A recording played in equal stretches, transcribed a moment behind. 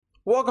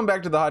Welcome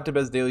back to the Hot Tip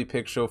Bets Daily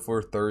Pick Show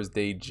for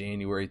Thursday,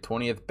 January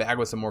 20th. Back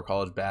with some more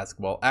college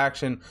basketball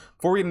action.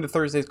 Before we get into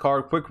Thursday's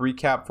card, quick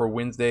recap for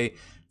Wednesday.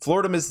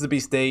 Florida,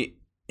 Mississippi State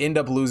end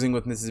up losing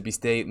with Mississippi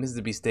State.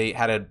 Mississippi State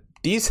had a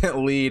decent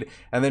lead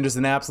and then just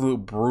an absolute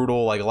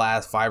brutal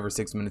last 5 or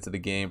 6 minutes of the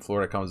game.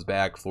 Florida comes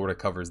back. Florida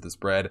covers the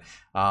spread.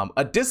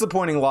 A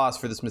disappointing loss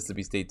for this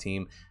Mississippi State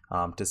team,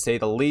 to say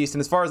the least. And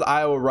as far as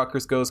Iowa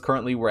Rutgers goes,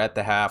 currently we're at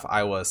the half.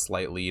 Iowa a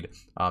slight lead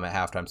at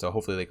halftime, so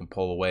hopefully they can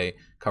pull away,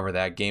 cover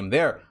that game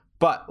there.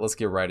 But let's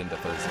get right into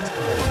Thursday's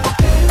card.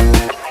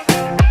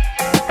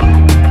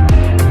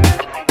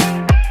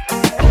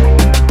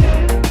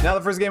 Now,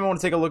 the first game I want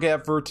to take a look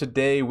at for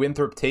today,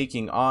 Winthrop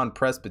taking on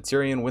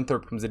Presbyterian.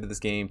 Winthrop comes into this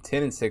game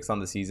 10-6 on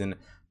the season.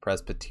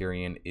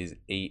 Presbyterian is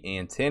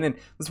 8-10, and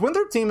this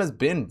Winthrop team has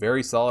been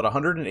very solid.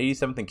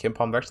 187th in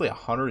KenPom, they're actually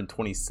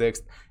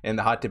 126th in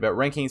the Hot Tip Bet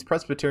rankings.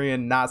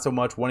 Presbyterian not so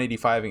much,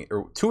 285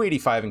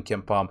 in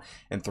KenPom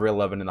and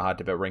 311 in the Hot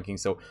Tip Bet rankings.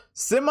 So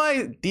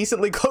semi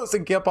decently close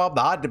in KenPom.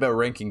 The Hot Tip Bet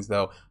rankings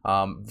though,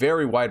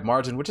 very wide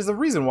margin, which is the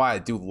reason why I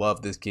do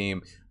love this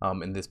game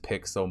in this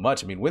pick so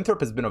much. I mean,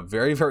 Winthrop has been a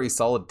very, very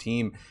solid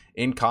team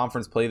in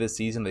conference play this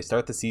season. They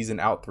start the season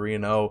out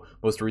 3-0,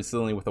 most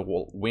recently with a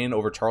win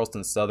over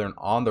Charleston Southern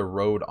on the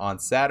road on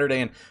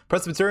Saturday. And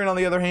Presbyterian, on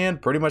the other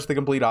hand, pretty much the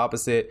complete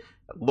opposite.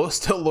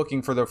 Still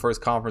looking for their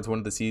first conference win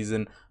of the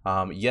season,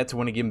 yet to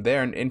win a game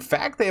there. And in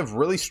fact, they have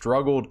really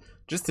struggled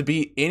just to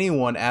beat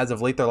anyone as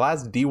of late. Their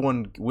last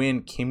D1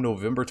 win came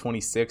November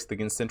 26th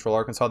against Central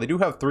Arkansas. They do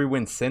have 3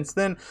 wins since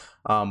then,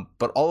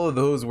 but all of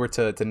those were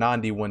to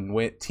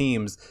non-D1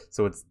 teams,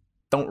 so it's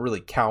don't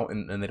really count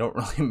and they don't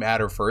really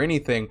matter for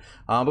anything.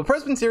 But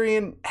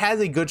Presbyterian has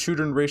a good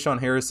shooter in Rayshon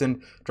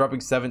Harrison, dropping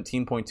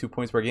 17.2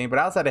 points per game. But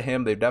outside of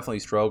him, they've definitely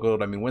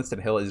struggled. I mean,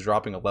 Winston Hill is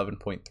dropping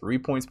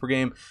 11.3 points per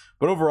game.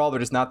 But overall, they're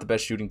just not the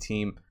best shooting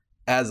team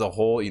as a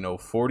whole.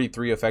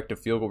 43 effective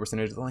field goal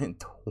percentage, only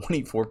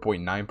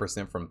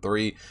 24.9% from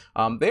 3.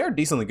 They are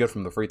decently good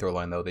from the free throw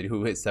line, though. They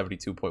do hit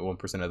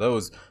 72.1% of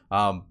those.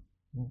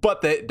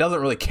 But that doesn't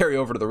really carry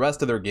over to the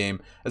rest of their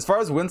game. As far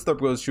as Winthrop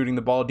goes shooting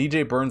the ball,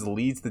 DJ Burns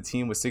leads the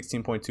team with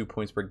 16.2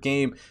 points per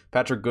game.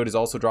 Patrick Good is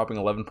also dropping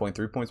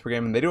 11.3 points per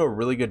game, and they do a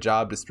really good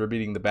job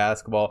distributing the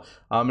basketball.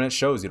 And it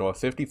shows, a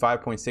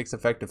 55.6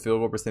 effective field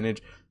goal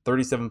percentage,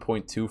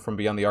 37.2 from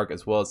beyond the arc,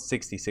 as well as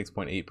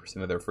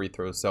 66.8% of their free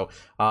throws. So,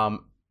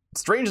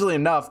 strangely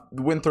enough,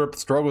 Winthrop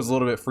struggles a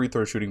little bit free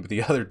throw shooting, but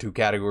the other 2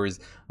 categories,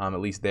 at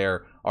least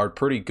there, are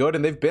pretty good.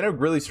 And they've been a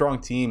really strong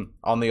team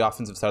on the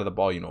offensive side of the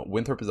ball.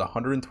 Winthrop is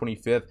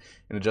 125th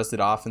in adjusted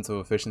offensive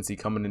efficiency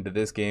coming into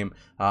this game.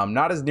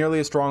 Not as nearly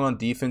as strong on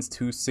defense,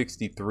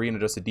 263 in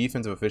adjusted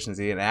defensive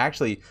efficiency. And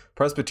actually,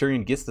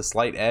 Presbyterian gets the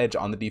slight edge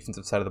on the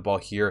defensive side of the ball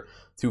here,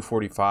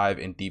 245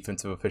 in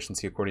defensive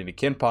efficiency according to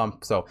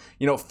KenPom. So,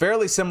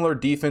 fairly similar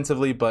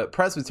defensively, but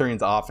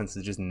Presbyterian's offense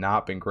has just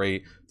not been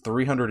great.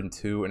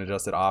 302 in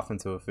adjusted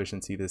offensive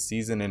efficiency this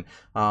season.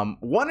 And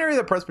one area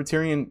that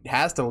Presbyterian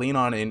has to lean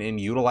on and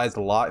utilize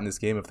a lot in this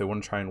game if they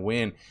want to try and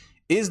win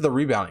is the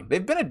rebounding.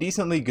 They've been a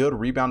decently good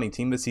rebounding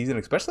team this season,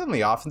 especially on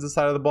the offensive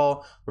side of the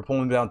ball. They're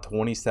pulling down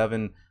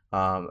 27,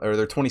 or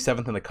they're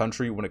 27th in the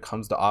country when it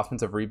comes to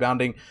offensive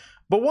rebounding.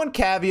 But one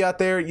caveat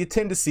there, you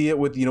tend to see it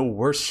with,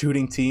 worse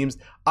shooting teams.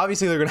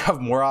 Obviously, they're going to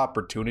have more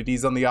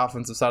opportunities on the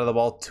offensive side of the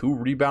ball to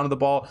rebound the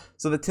ball.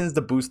 So that tends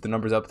to boost the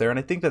numbers up there. And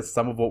I think that's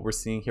some of what we're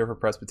seeing here for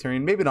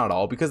Presbyterian. Maybe not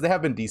all, because they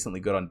have been decently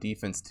good on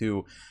defense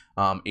too.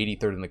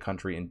 83rd in the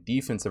country in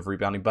defensive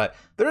rebounding. But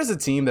there is a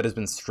team that has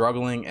been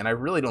struggling, and I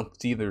really don't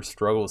see their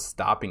struggles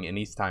stopping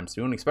anytime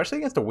soon, especially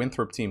against a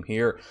Winthrop team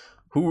here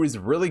who is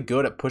really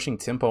good at pushing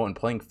tempo and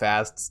playing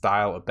fast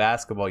style of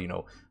basketball.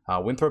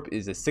 Winthrop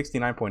is a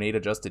 69.8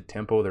 adjusted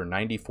tempo. They're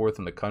 94th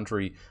in the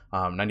country,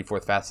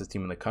 94th fastest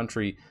team in the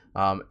country.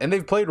 And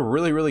they've played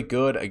really, really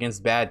good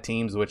against bad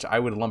teams, which I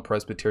would lump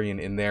Presbyterian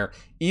in there.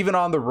 Even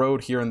on the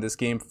road here in this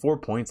game, 4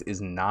 points is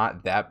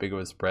not that big of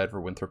a spread for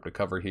Winthrop to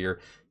cover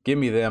here. Give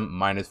me them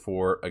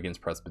 -4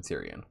 against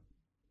Presbyterian.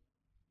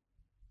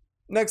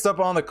 Next up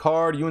on the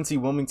card, UNC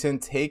Wilmington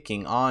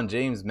taking on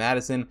James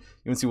Madison.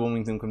 UNC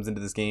Wilmington comes into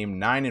this game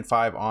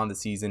 9-5 on the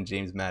season.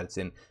 James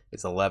Madison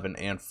is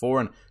 11-4.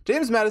 And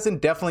James Madison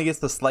definitely gets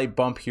the slight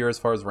bump here as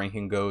far as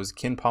ranking goes.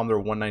 KenPom, they're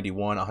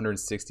 191,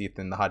 160th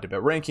in the Hot Tip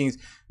Bet rankings.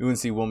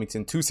 UNC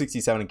Wilmington,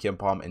 267 in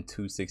KenPom and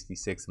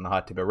 266 in the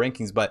Hot Tip Bet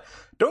rankings. But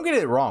don't get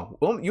it wrong.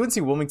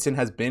 UNC Wilmington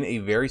has been a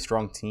very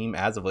strong team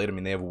as of late. I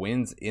mean, they have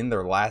wins in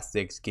their last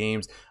 6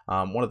 games.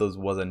 One of those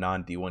was a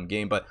non-D1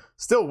 game, but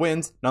still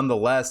wins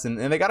nonetheless. And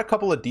they got a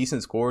couple of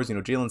decent scores.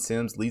 Jalen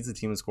Sims leads the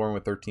team in scoring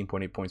with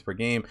 13.8 points per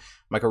game.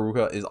 Micah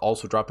Ruka is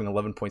also dropping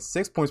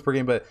 11.6 points per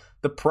game. But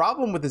the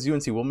problem with this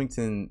UNC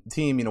Wilmington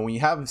team, when you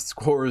have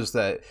scorers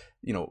that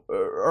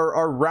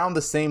are around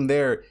the same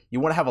there. You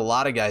want to have a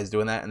lot of guys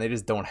doing that, and they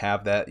just don't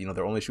have that.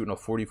 They're only shooting a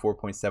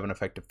 44.7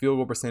 effective field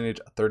goal percentage,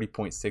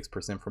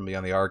 30.6% from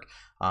beyond the arc,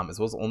 as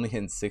well as only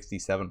hitting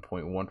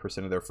 67.1%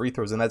 of their free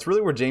throws. And that's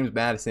really where James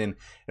Madison,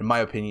 in my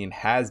opinion,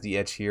 has the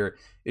edge here,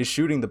 is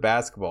shooting the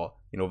basketball.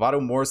 Vado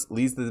Morse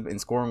leads them in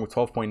scoring with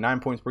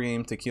 12.9 points per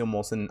game. Tekeil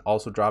Molson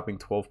also dropping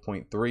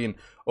 12.3. And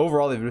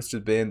overall, they've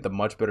just been the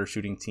much better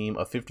shooting team,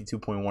 a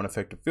 52.1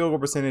 effective field goal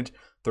percentage,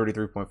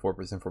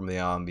 33.4% from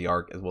beyond the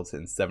arc, as well as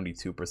hitting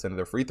 72% of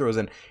their free throws.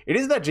 And it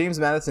is that James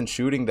Madison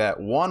shooting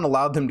that, one,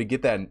 allowed them to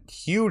get that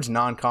huge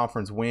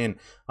non-conference win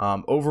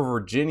over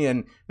Virginia.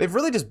 And they've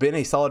really just been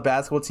a solid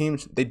basketball team.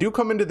 They do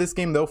come into this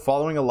game, though,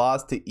 following a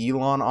loss to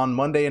Elon on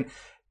Monday. And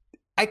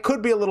I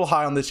could be a little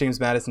high on this James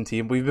Madison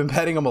team. We've been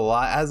betting them a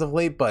lot as of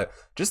late, but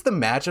just the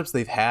matchups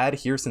they've had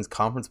here since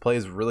conference play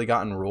has really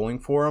gotten rolling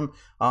for them,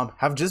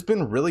 have just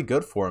been really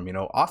good for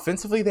them.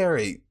 Offensively, they're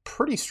a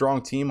pretty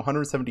strong team,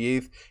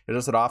 178th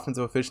adjusted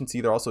offensive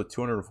efficiency. They're also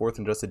 204th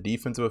in adjusted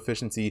defensive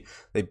efficiency.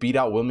 They beat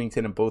out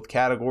Wilmington in both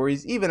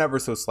categories, even ever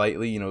so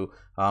slightly.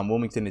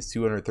 Wilmington is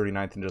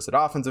 239th in adjusted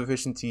offensive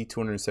efficiency,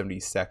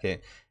 272nd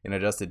in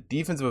adjusted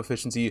defensive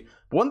efficiency.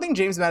 But one thing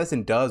James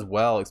Madison does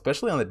well,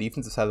 especially on the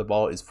defensive side of the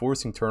ball, is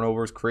forcing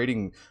turnovers,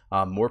 creating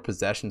more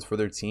possessions for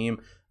their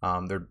team.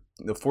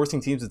 They're forcing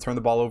teams to turn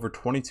the ball over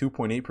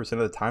 22.8% of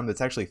the time.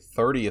 That's actually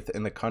 30th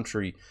in the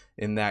country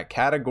in that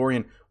category.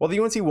 And while the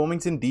UNC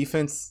Wilmington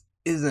defense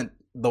isn't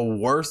the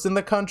worst in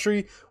the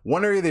country,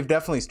 one area they've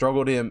definitely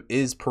struggled in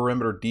is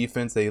perimeter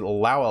defense. They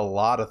allow a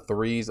lot of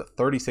threes,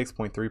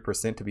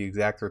 36.3% to be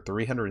exact. They're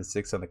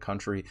 306 in the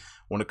country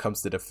when it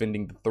comes to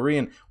defending the three.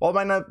 And while it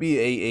might not be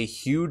a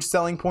huge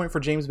selling point for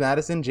James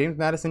Madison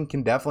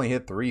can definitely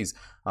hit threes,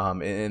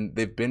 and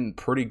they've been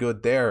pretty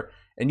good there.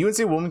 And UNC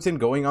Wilmington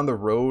going on the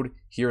road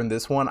here in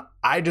this one,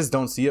 I just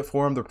don't see it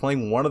for them. They're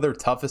playing one of their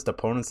toughest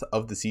opponents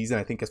of the season.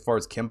 I think as far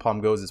as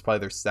KenPom goes, it's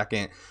probably their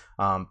second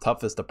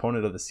toughest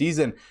opponent of the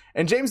season.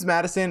 And James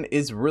Madison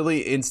is really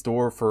in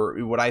store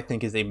for what I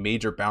think is a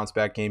major bounce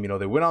back game.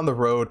 They went on the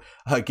road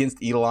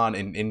against Elon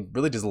and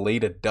really just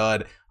laid a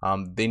dud.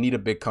 They need a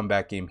big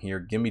comeback game here.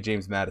 Give me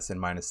James Madison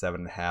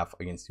 -7.5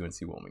 against UNC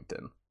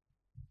Wilmington.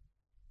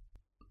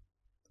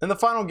 In the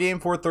final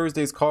game for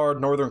Thursday's card,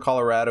 Northern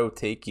Colorado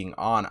taking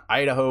on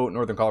Idaho.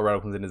 Northern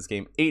Colorado comes into this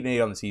game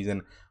 8-8 on the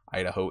season.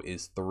 Idaho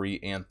is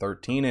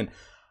 3-13, and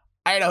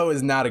Idaho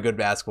is not a good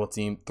basketball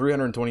team.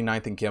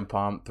 329th in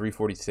KenPom,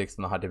 346th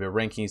in the Hot Tip Bets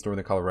rankings.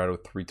 Northern Colorado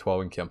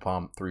 312 in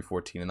KenPom,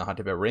 314 in the Hot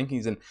Tip Bets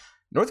rankings. And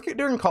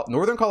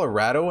Northern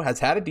Colorado has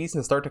had a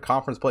decent start to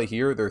conference play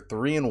here. They're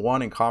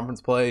 3-1 in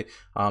conference play.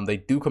 They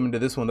do come into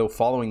this one, though,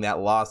 following that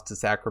loss to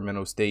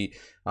Sacramento State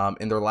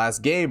in their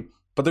last game.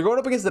 But they're going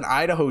up against an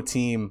Idaho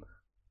team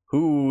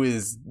who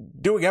is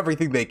doing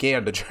everything they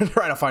can to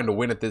try to find a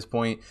win at this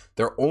point.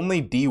 Their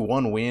only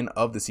D1 win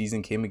of the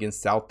season came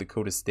against South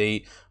Dakota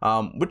State,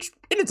 which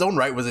in its own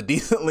right was a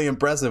decently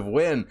impressive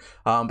win.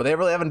 But they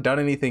really haven't done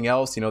anything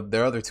else.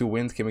 Their other two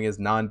wins came against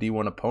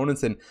non-D1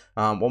 opponents. And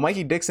while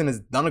Mikey Dixon has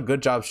done a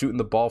good job shooting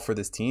the ball for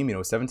this team,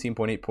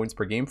 17.8 points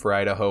per game for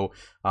Idaho,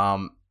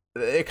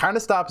 it kind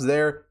of stops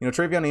there.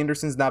 Travion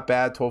Anderson's not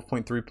bad,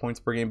 12.3 points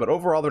per game, but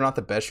overall they're not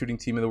the best shooting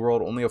team in the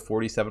world, only a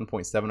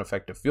 47.7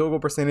 effective field goal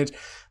percentage.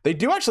 They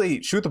do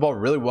actually shoot the ball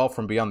really well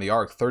from beyond the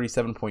arc,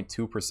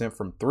 37.2%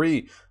 from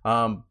three.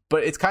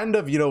 But it's kind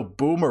of,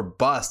 boom or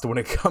bust when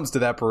it comes to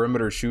that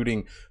perimeter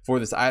shooting for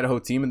this Idaho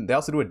team. And they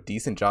also do a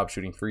decent job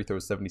shooting free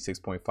throws,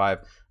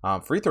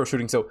 76.5 free throw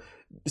shooting. So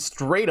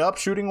straight up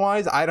shooting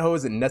wise, Idaho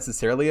isn't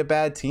necessarily a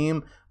bad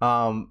team.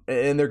 And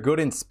they're good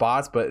in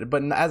spots, but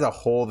as a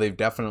whole, they've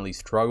definitely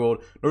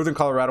struggled. Northern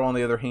Colorado, on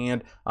the other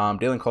hand,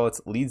 Dalen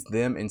Collins leads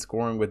them in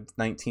scoring with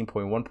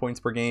 19.1 points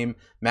per game.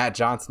 Matt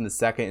Johnson, the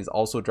second, is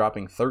also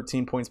dropping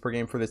 13 points per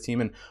game for this team.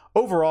 And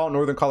overall,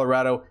 Northern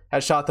Colorado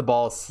has shot the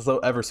ball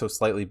ever so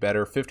slightly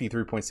better.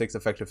 53.6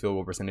 effective field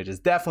goal percentage is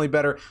definitely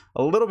better.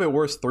 A little bit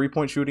worse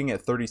three-point shooting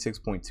at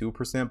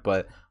 36.2%,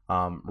 but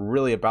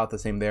really about the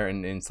same there,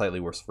 and slightly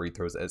worse free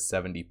throws at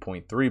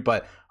 70.3.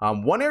 But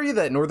one area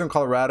that Northern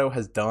Colorado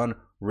has done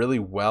really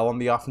well on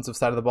the offensive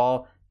side of the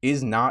ball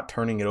is not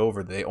turning it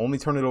over. They only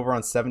turn it over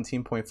on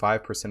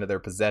 17.5% of their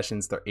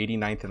possessions. They're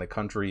 89th in the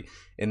country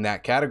in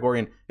that category.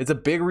 And it's a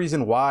big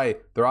reason why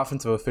their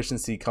offensive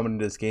efficiency coming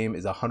into this game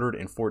is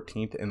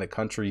 114th in the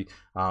country.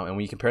 And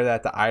when you compare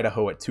that to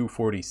Idaho at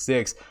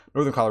 246,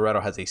 Northern Colorado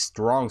has a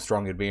strong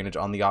advantage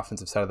on the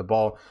offensive side of the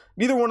ball.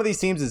 Neither one of these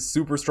teams is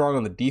super strong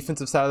on the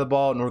defensive side of the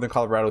ball. Northern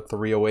Colorado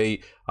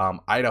 308.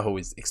 Idaho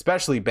is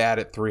especially bad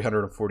at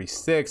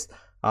 346.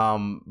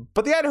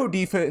 But the Idaho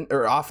defense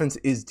or offense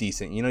is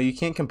decent. You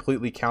can't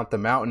completely count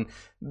them out, and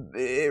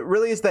it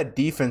really is that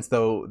defense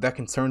though that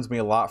concerns me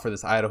a lot for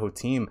this Idaho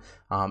team,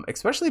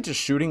 especially just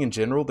shooting in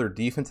general. Their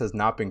defense has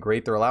not been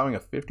great. They're allowing a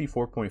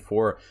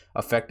 54.4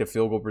 effective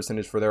field goal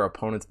percentage for their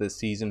opponents this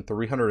season,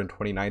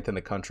 329th in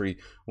the country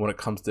when it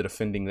comes to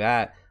defending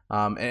that.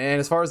 And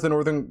as far as the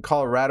Northern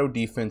Colorado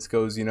defense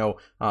goes,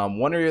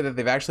 one area that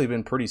they've actually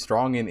been pretty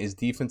strong in is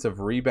defensive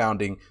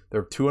rebounding.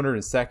 They're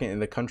 202nd in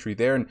the country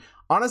there. And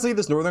honestly,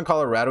 this Northern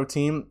Colorado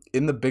team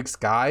in the Big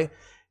Sky,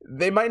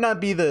 they might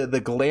not be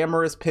the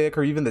glamorous pick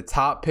or even the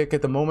top pick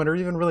at the moment, or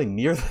even really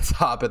near the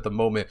top at the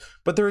moment,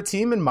 but they're a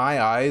team in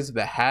my eyes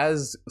that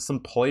has some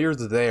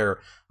players there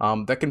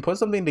that can put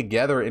something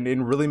together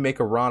and really make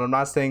a run. I'm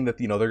not saying that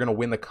they're going to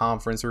win the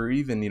conference or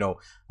even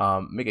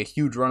make a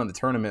huge run in the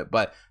tournament,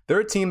 but they're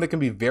a team that can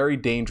be very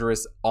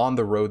dangerous on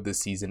the road this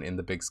season in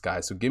the Big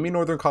Sky. So give me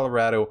Northern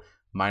Colorado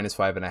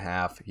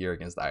 -5.5 here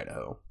against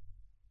Idaho.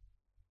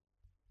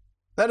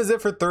 That is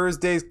it for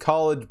Thursday's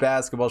college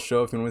basketball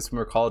show. If you want some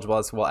more college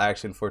basketball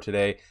action for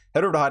today,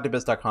 head over to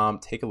HotTipBets.com.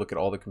 Take a look at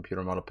all the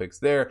computer model picks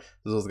there. As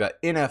well as got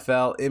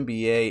NFL,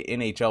 NBA,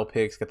 NHL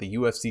picks. Got the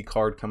UFC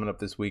card coming up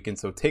this weekend.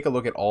 So take a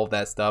look at all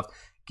that stuff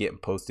getting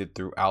posted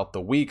throughout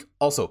the week.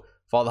 Also,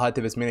 follow the Hot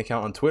Tip Bets main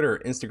account on Twitter,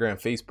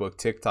 Instagram, Facebook,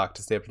 TikTok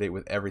to stay up to date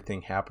with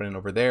everything happening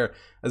over there.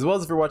 As well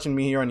as if you're watching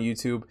me here on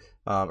YouTube,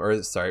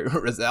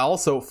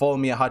 also follow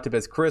me at Hot Tip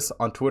Bets Chris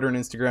on Twitter and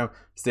Instagram to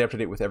stay up to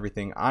date with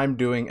everything I'm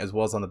doing, as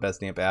well as on the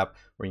Best Damp app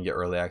where you can get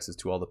early access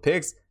to all the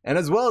picks. And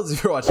as well as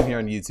if you're watching here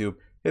on YouTube,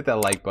 hit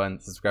that like button,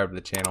 subscribe to the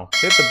channel,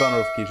 hit the bell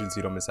notification so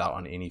you don't miss out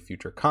on any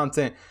future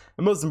content.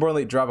 And most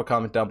importantly, drop a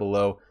comment down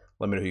below.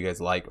 Let me know who you guys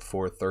like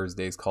for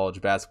Thursday's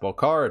college basketball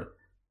card.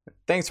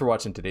 Thanks for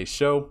watching today's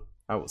show.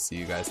 I will see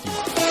you guys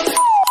tomorrow.